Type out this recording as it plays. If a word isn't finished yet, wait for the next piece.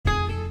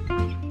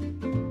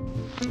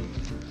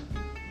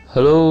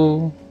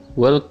Hello,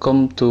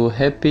 welcome to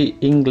Happy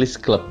English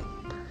Club.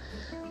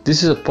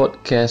 This is a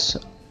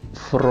podcast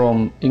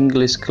from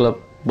English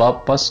Club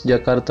Bapas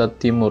Jakarta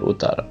Timur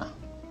Utara.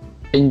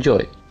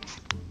 Enjoy.